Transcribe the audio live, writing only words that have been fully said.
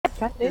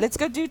Let's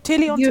go do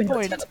tele onto You know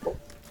point. teleport.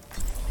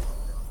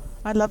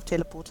 I love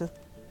teleporter.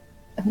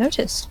 I've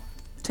noticed.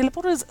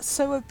 Teleporter is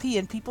so OP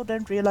and people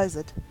don't realize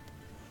it.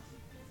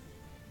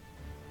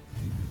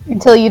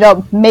 Until you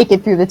don't make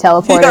it through the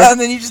teleporter. Yeah, and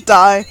then you just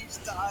die.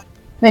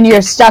 Then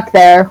you're stuck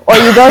there. Or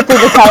you go through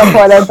the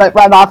teleporter but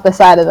run off the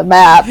side of the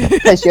map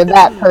because you're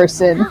that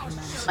person.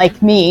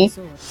 Like me.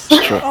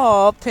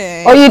 Oh,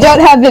 Ping. Or you don't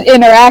have the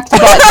interact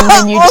button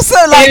and you also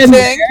just like stand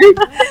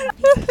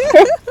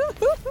Ping.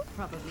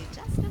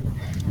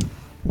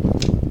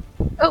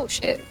 Oh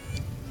shit.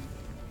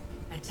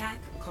 Attack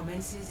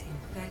commences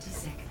in 30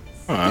 seconds.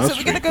 Oh, So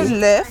we're gonna go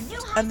left,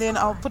 and then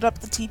I'll put up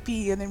the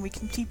TP, and then we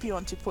can TP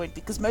onto point,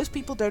 because most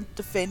people don't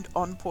defend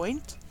on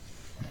point.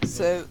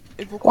 So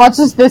it will Watch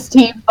this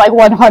team like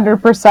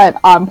 100%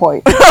 on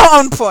point.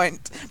 on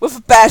point with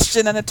a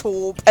bastion and a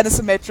torb and a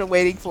Symmetra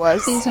waiting for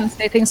us. Please don't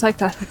say things like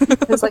that.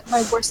 It's like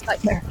my worst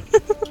nightmare.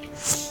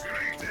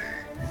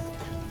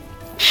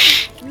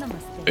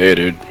 Hey,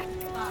 dude.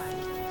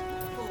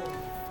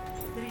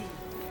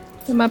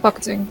 Who am I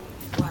bucketing?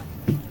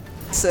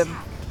 Sim.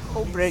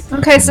 Or break.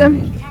 Okay,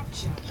 Sim.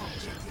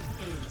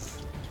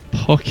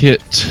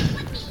 Pocket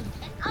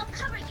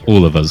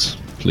all of us,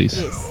 please.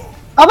 Yes.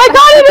 Oh my god,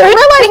 I didn't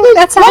realize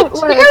that's there's how like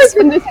it works. chairs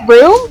in this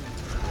room!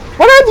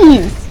 What are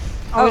these?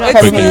 Oh, Okay, it's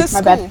okay, the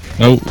my bad.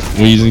 school. Oh,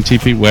 we're using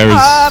TP. Where is?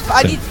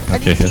 I need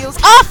Okay, here. heals.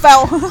 Ah,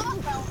 fell!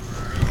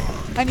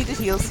 I needed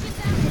heals.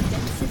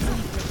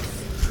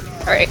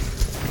 Alright.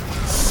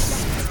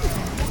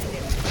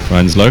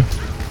 Ryan's low.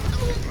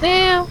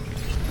 Now.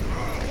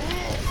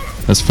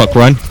 Let's fuck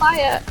Ryan.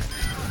 Fire.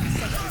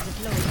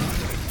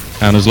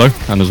 Anna's low.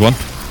 Anna's one.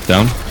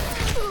 Down.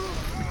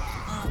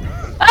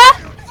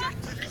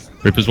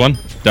 Reaper's one.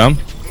 Down.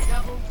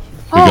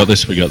 We got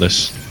this. We got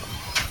this.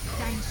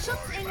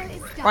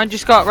 Ryan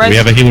just got Do res. we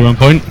have a healer on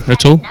point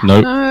at all?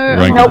 Nope. No.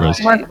 Ryan Nope, got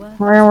res.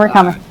 we're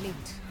coming.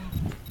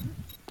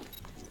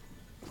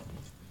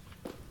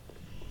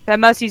 Their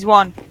Mercy's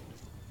one.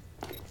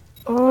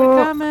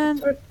 Oh,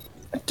 Coming.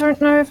 I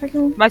don't know if I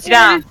can. Mercy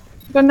down.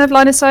 Don't have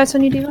line of sight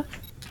on you, Diva.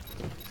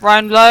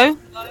 Ryan low.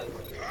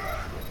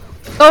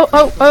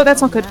 Oh,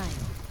 that's not good.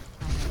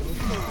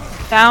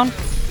 Down.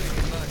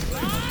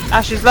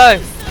 Ash is low.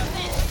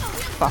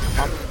 Fuck.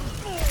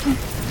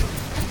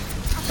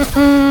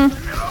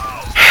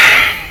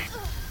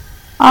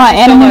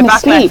 Anna in the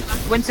Back sleep.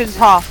 left. Winston's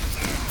half.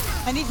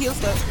 I need heals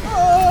though.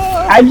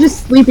 I'm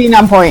just sleeping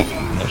on point.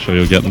 Not sure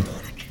you'll get them.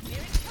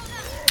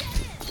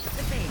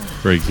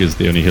 Brig is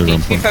the only healer Need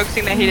on to be point.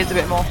 focusing their healers a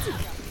bit more.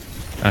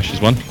 Ash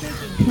is one.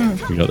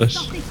 We got this.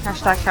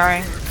 Hashtag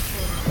carrying.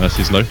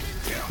 Mercy's low.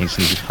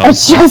 Winston's I half.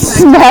 just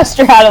smashed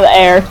her out of the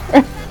air.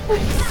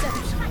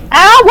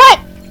 Ow, what?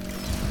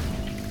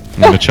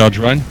 I'm gonna charge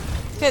Ryan.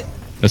 Hit.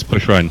 Let's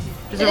push Ryan.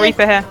 There's a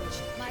Reaper here.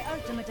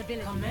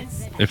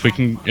 If we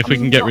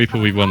can get Reaper,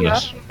 we won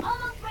this.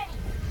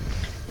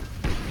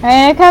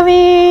 Hey,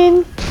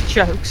 coming.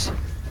 Jokes.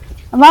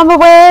 I'm on my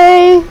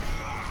way.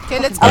 Okay,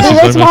 let's I'll go. be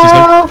Mercy's there low. Mercy's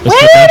tomorrow. low. Wait, Let's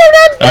I'm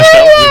push not Ash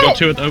doing down. We it. got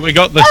two of them. We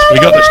got this. We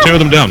got this. Two of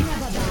them down.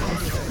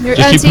 Your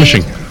Just keep anti-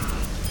 pushing.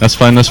 That's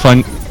fine. That's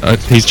fine.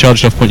 He's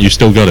charged off point. You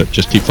still got it.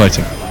 Just keep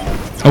fighting.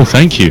 Oh,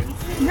 thank you.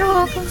 You're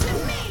welcome.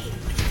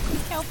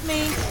 Help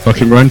me.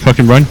 Fucking Ryan.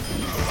 Fucking Ryan.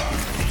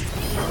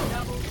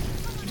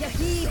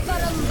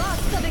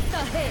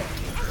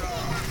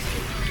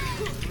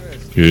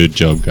 Good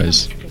job,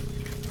 guys.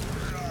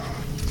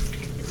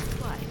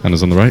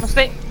 Anna's on the right.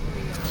 Stay.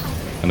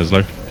 Anna's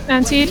low.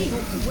 Anti.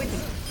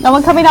 No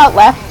one coming out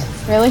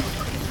left, really?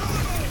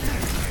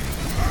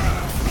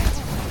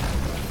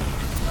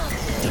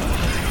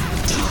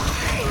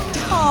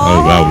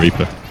 Oh wow,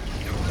 Reaper.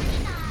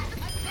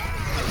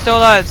 Still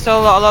low.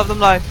 Still a lot of them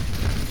low.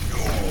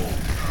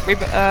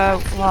 Reaper.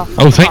 Well,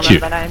 Oh, I thank can't you.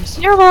 remember their names.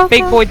 You're welcome.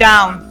 Big boy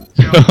down.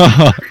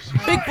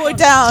 Big boy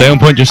down. Stay on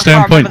point. Just stay I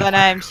on can't point. remember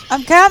their names.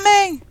 I'm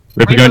coming.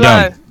 Reaper Reaper going low.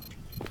 down.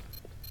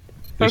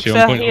 Focus Lucy on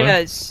their point. Lucy.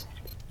 healers.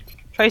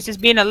 Tracer's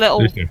being a little.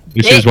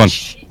 Lucy's one.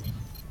 bitch.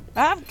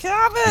 I'm You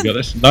coming. got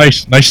this.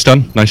 Nice. Nice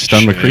stun. Nice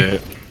stun, McCree.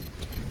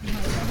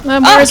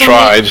 Where's on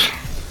Tried.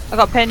 I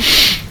got pinned.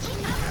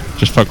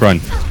 Just fuck Ryan.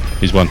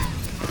 He's one.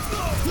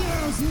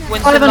 Winston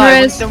Five on low.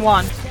 res. Winston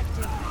one.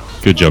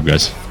 Good job,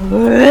 guys.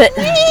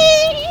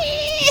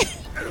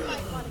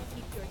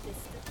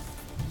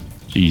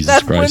 Jesus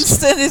That Christ.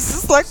 Winston is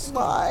just like,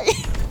 why?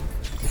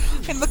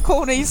 In the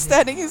corner, he's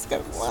standing, he's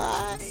going,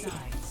 why?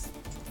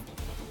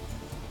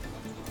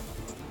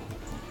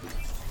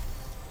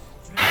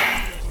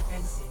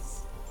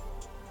 Defenses.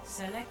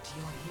 Select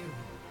your hero.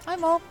 Hi,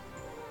 Mom.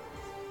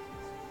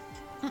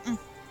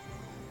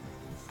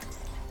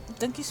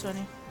 Dankie,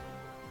 Sonny.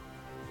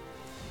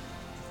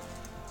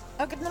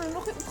 Ek het nou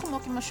nog nie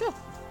opgemaak nie, maar sure.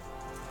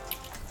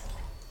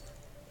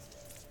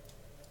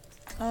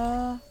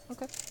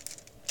 Okay.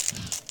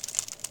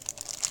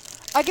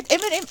 Ek het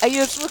M&M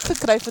eiers ook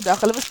gekry vandag.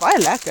 Hulle was baie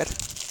lekker.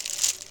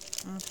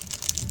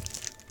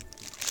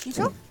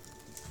 Hierso?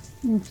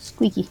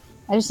 Squeaky.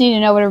 I just need to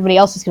know what everybody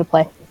else is going to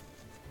play.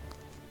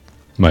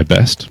 My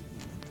best.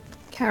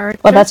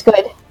 Character. Well, that's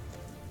good.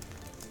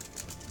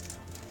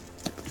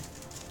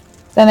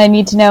 Then I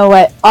need to know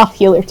what off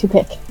healer to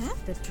pick.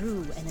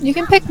 You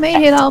can pick me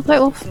here, I'll play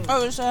off.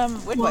 Oh, it's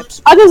wind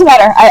wipes. Oh, it doesn't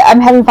matter. I'm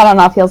having fun on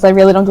off heals. I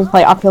really don't get to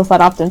play off heals that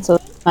often, so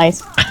it's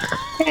nice.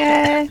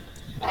 Okay.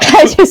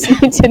 I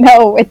just need to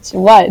know which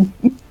one.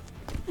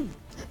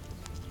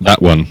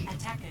 That one,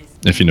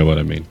 if you know what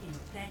I mean.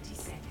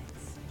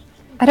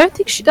 I don't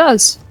think she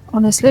does,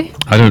 honestly.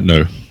 I don't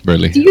know,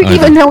 really. Do you either.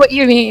 even know what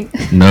you mean?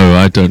 No,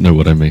 I don't know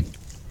what I mean.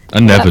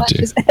 I never That much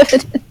do. is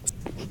evident.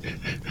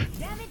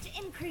 Damage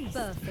increase.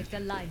 Perfect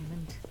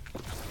alignment.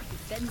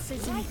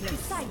 Defenses in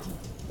place.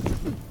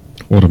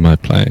 What am I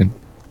playing?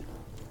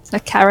 A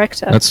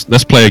character.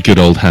 Let's play a good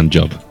old hand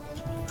job.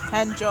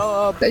 Hand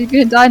job. But you're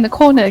gonna die in the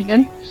corner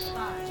again.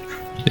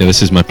 Yeah,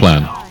 this is my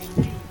plan.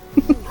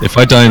 If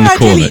I die in the Yeah,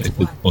 corner,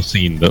 delete. it's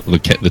seen that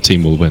the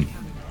team will win.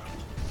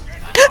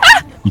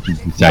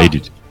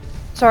 Decided.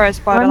 Sorry, I Why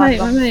spied am,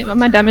 a why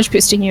am I damage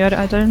boosting you?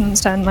 I don't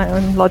understand my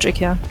own logic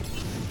here.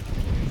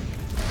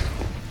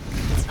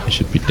 It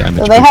should be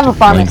damaged. So they have a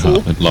pharmacy.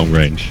 At long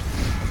range.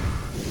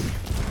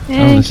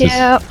 Thank this is-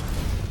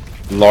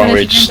 you. Long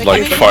range, They're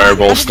like coming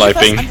fireball underneath us,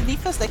 sniping.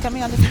 Underneath us, they're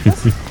coming underneath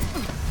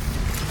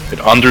us. But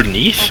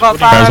underneath? Got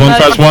There's one, Baron,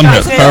 there's one hit.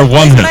 There's Pair of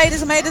one a hit. mate,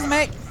 there's a mate, there's a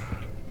mate.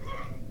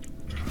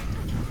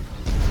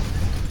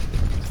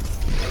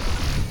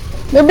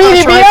 They're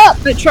beating me up!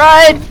 I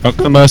tried. Fuck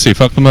the Mercy,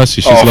 fuck the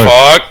Mercy, she's Oh low.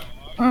 fuck!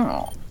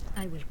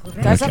 I will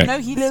correct. Guys Okay. have no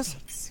healers.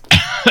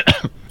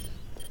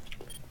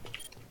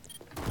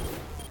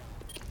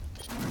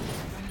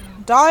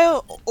 Die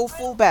or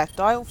fall back.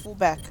 Die or fall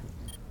back.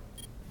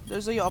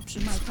 Those are your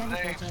options.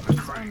 Teleporter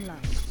is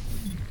online.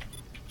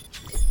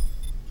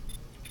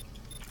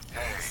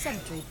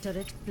 Sentry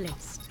turret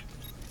placed.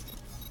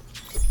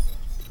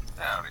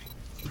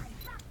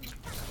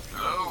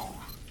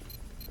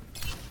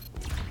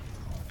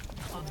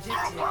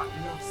 Objective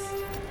lost.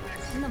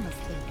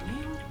 Namaste.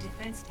 New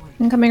defense point.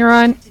 I'm coming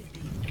around.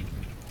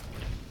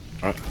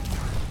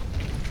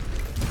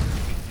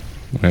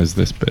 Where's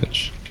this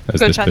bitch? There's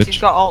Good this chance he's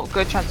bitch. got ult.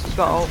 Good chance he's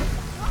got ult.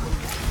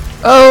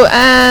 Oh,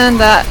 and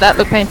that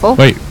looked painful.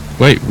 Wait,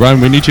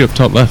 Ryan, we need you up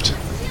top left.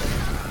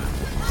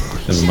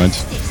 Never mind.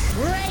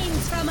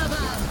 Rains from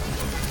above.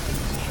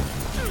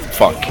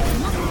 Fuck.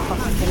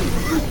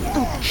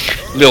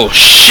 Little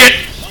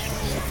shit!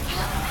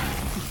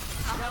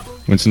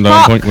 Winston low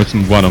on point,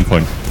 Winston 1 on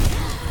point.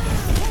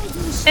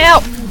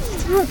 Ow!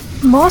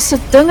 Master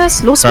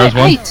dingus, los Paris met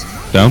one. uit.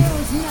 Down. No,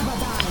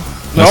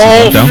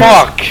 Mercy's one down.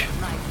 fuck!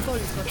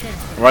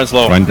 Ryan's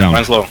low. Ryan down.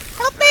 Ryan's low.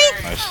 Help me!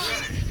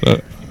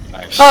 Nice.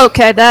 Nice.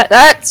 Okay,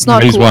 that's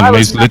not He's cool. I one, was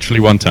he's not- literally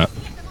one tap.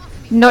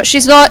 No,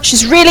 she's not.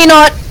 She's really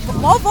not.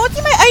 Maar wat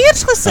je mijn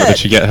eiers Oh, did gezet?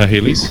 she get her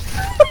healies?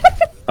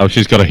 Oh,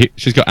 she's got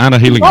Anna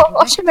healing. Oh,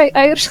 als je mijn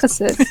eiers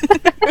gezet.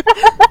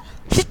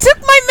 She took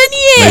my mini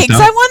Wait, eggs! no.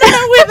 I want to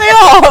know where they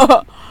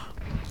are!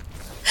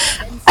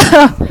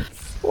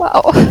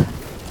 Wow.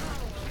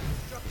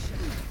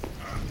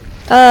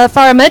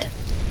 Fire mid.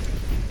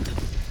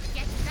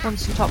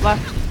 One's in top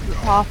left.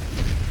 Half.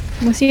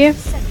 With you.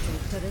 Sentry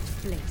turret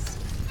placed.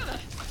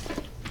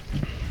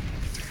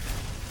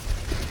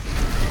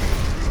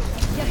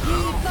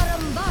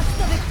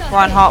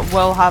 Reinhardt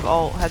will have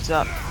ult. Heads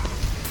up.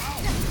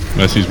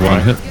 Mercy's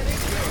one hit.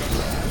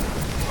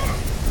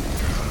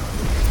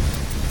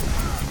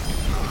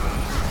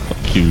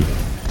 Fuck you,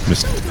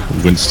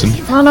 Mr. Winston.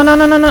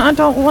 No, I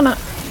don't wanna.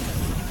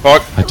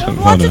 Fuck. I don't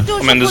What to wanna. do?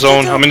 I'm in the What to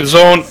zone. do? I'm in the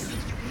zone.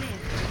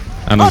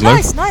 Oh, Anna's low.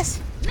 nice, nice.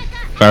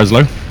 Farah's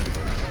low.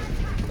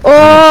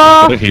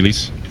 Oh, Got her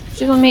healies.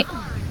 she's on me.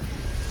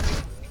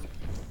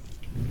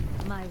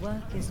 My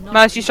work is not.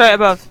 Mercy straight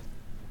above.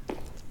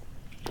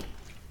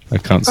 I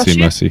can't Oh, see shit.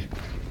 Mercy.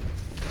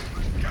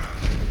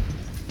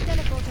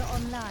 Teleporter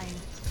online.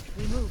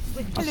 Remove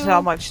with This is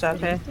how much stuff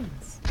here.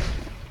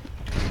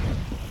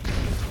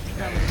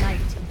 light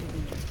into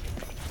being.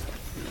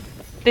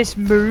 This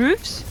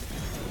moves.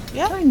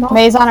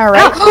 May's on her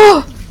right.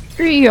 Oh,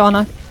 screw you,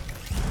 Anna.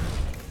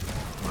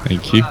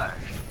 Thank you.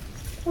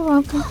 You're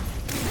welcome.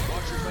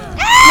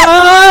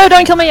 No,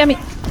 don't kill me, Yummy.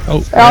 Oh,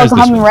 They're all where's this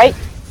coming one? right.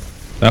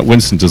 That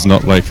Winston does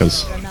not like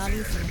us.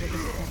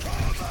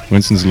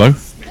 Winston's low.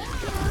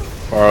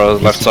 Or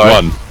left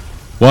side.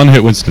 One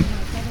hit Winston.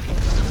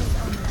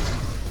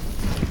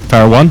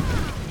 Farah one.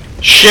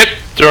 Shit!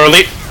 Too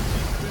early.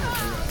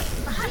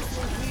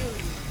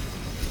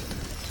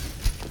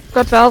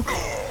 Got valve.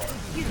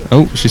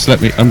 Oh, she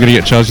slept me. I'm gonna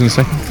get charged in a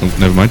second. Oh,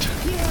 never mind.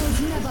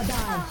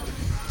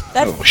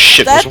 That, Oh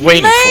shit, that was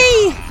waiting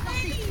May!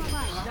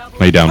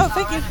 Lay down. Oh,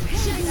 thank you.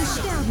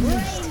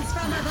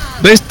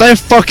 They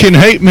fucking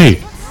hate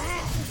me.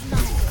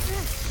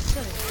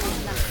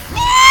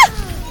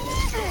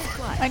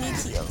 I need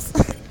heals.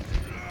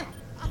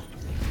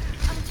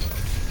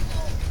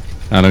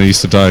 Anna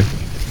needs to die.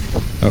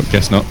 Oh,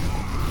 guess not.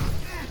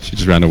 She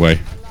just ran away.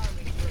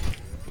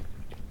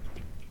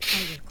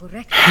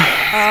 Correct.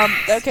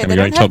 Okay, Can they we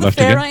go don't top have the left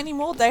again? Pharah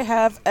anymore, they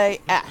have a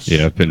Ashe.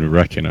 Yeah, I've been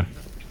wrecking her.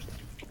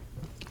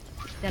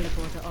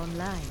 Teleporter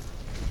online.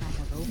 I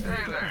have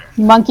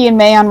opened Monkey and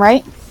May on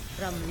right.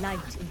 from light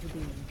into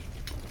being.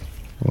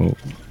 Oh,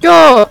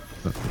 Yo!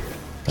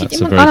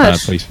 That's Oh a my very bad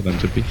gosh. place for them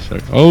to be. So,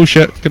 oh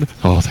shit!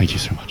 Oh, thank you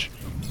so much.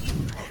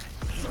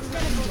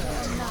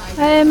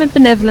 I am a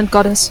benevolent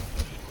goddess.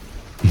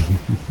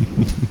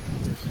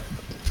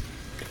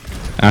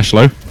 Ash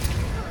low.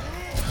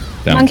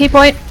 Down. Monkey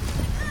point.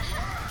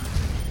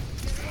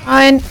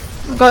 Fine.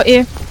 Got you.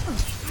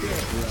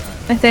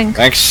 I think.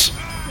 Thanks.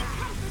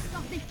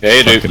 Yeah,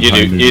 you do. Fucking You do.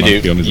 Heimdall You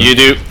monkey on do. his You own.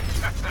 do.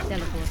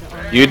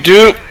 Teleporter You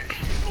do.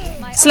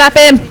 Slap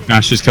him!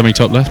 Ash is coming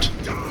top left.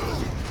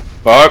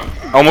 Fuck.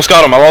 Almost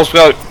got him. I almost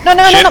got it. No,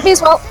 no, no, Shit. not me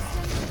as well.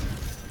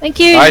 Thank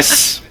you.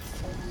 Nice.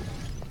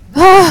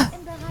 Ah,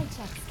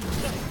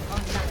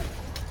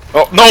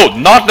 Oh no,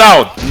 not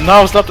now.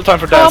 Now's not the time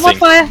for oh, I'm on dancing.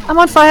 fire. I'm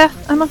on fire.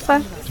 I'm on fire.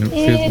 Don't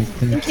feel Yeah, like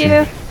thank dancing.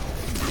 you.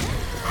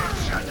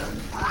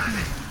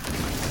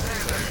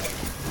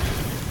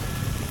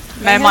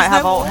 May might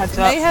have no ult, wall. heads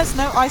May up. has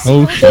no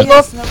icicle. shit. May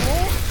has no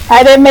wall.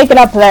 I didn't make it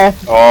up there.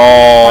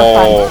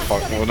 Oh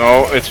fuck. Oh,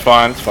 no, it's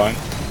fine. It's fine.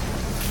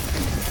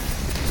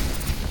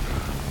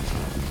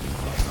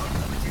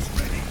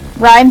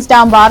 Ryan's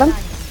down bottom.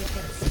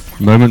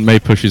 The moment May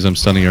pushes, I'm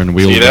stunning her and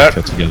we all See back that?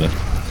 her together.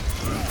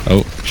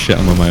 Oh shit!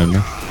 I'm on my own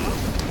now.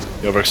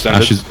 You overextended.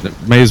 Ash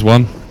is May is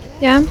one.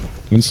 Yeah.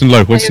 Winston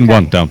low. Winston okay?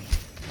 one down.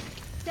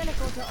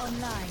 teleporter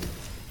online.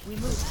 We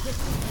move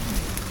swiftly.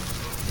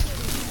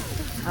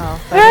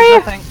 Oh, Where are you?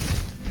 nothing.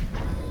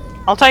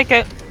 I'll take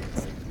it.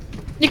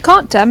 You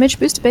can't damage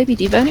boost a baby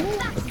diva anymore.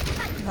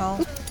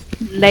 No.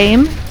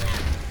 Lame.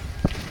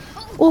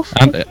 Oof.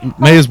 And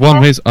May is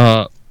one. May's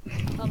A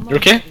You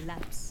okay? moment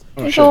elapsed.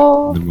 Oh shit.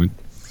 Oh. Didn't win.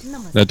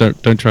 Namaste. No,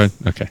 don't try.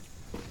 Okay.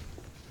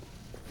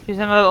 She's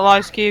in a little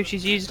ice cube.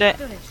 She's used it.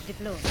 Turret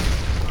deployed.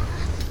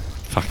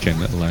 Fucking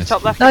little lies.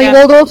 Top left No, you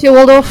again. walled off. You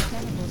walled off.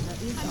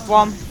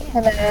 One.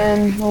 And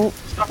then a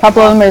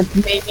couple of them are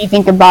maybe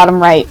thinking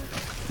bottom right.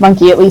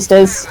 Monkey at least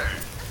is.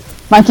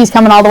 Monkey's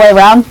coming all the way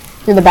around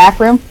through the back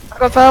room. I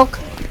got Valk.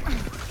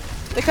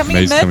 They're coming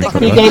May's mid. coming They're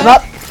from He coming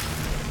left. gave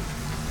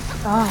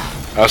mid.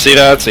 up. Oh, see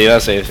that? See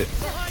that? See it.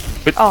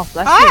 Oh,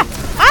 bless Ah! you.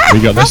 Ah! We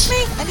got Help this.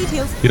 me! I need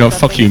heals. You know,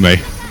 fuck you, May.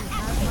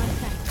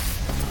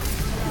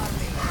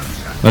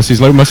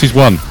 Mercy's low. Mercy's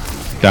one.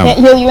 Can't Down.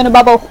 heal you in a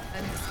bubble.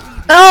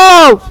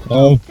 Oh!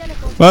 Oh,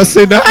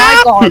 Mercy no!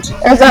 God.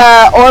 There's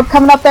a orb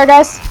coming up there,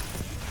 guys.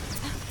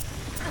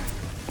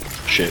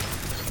 Shit.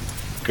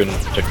 Couldn't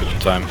protect it in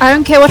time. I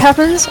don't care what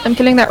happens. I'm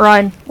killing that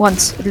Ryan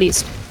once at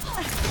least.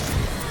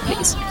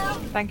 Please.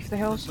 Thank you for the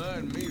heals.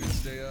 Orb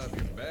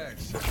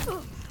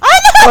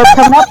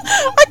coming up.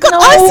 I got No.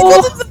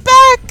 icicles in the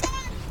back!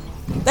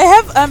 They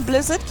have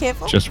Blizzard,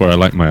 careful. Just where I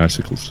like my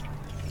icicles.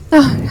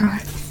 Oh,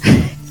 God.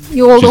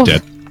 You walled She's off.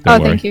 dead. Oh,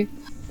 Don't worry. thank you.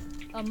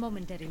 A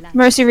momentary lapse.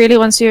 Mercy really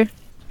wants you.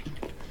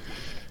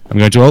 I'm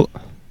going to ult.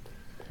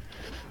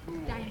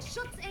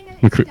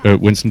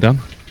 Winston down.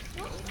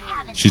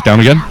 She's down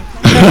again.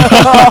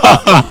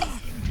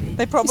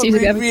 They probably easy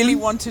to have- really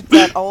wanted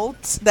that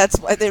ult. That's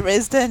why they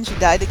raised her and she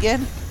died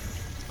again.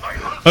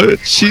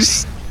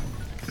 She's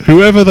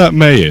whoever that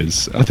May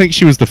is. I think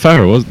she was the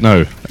Pharaoh, wasn't?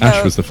 No, Ash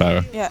No. was the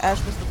Pharaoh. Yeah,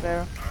 Ash was the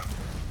pharaoh.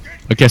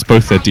 I guess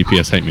both their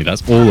DPS hate me.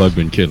 That's all I've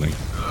been killing.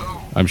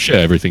 I'm sure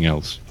everything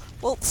else.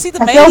 Well, see,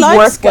 the I main feel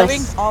light's going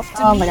worthless.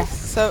 after Oh me. my God.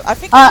 So I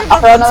think I'll everyone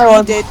throw wants another me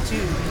one. dead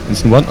too.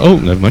 Winston one. Oh,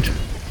 never mind.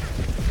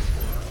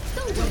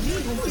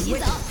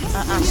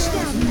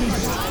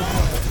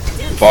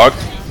 Fuck.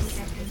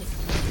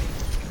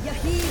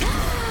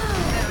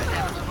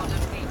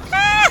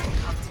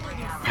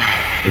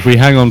 If we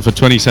hang on for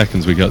 20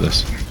 seconds, we got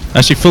this.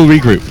 Actually, full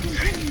regroup.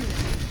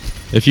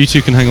 If you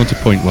two can hang on to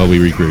point while we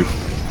regroup,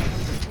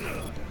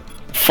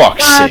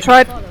 Fuck's I sake.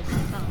 tried.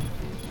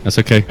 that's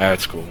okay.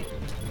 That's cool.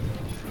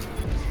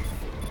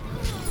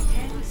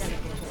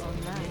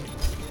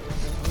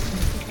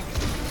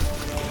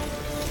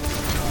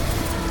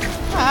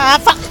 Ah,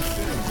 fuck!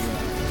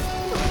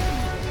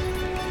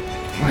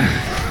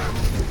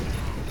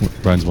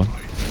 Brian's one.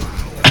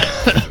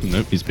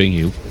 Nope, he's being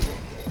healed.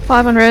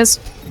 5 on res.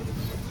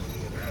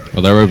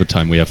 Well, they're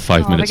overtime. We have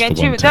 5 Oh, minutes they're for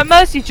getting one. two. That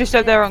Mercy's just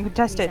up there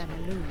uncontested.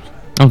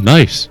 Oh,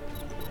 nice.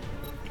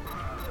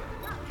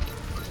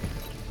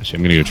 Actually,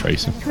 I'm gonna go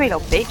Tracer. Come here, little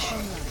bitch.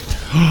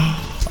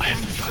 I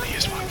have the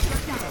funniest one.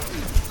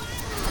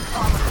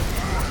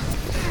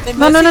 They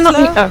No, no, no, not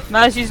me.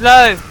 Mercy's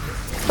low. Oh,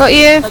 Mercy's low. got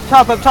you. Up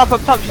top, up top,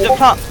 up top. She's up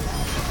top.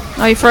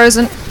 Oh, you're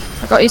frozen.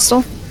 I got you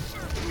still.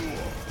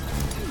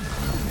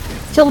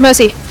 Kill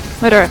Mercy.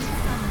 Murder her.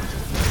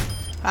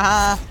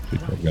 Ah, Good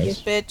job, you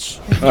guys. bitch.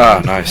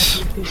 Ah,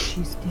 nice.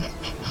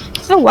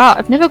 Oh wow,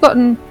 I've never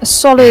gotten a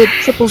solid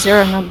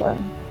 000 number.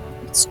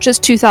 It's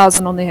just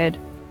 2,000 on the head.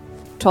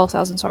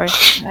 12,000, sorry.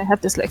 I have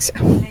dyslexia.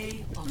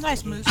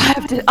 Nice move.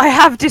 I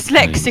have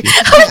dyslexic.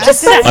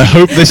 I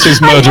hope this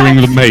is murdering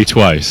the May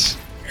twice.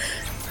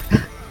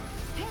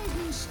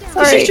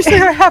 Sorry. Did you just say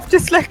I have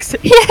dyslexic?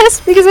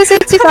 Yes, because I said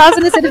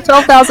 2,000 instead of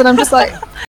 12,000. I'm just like,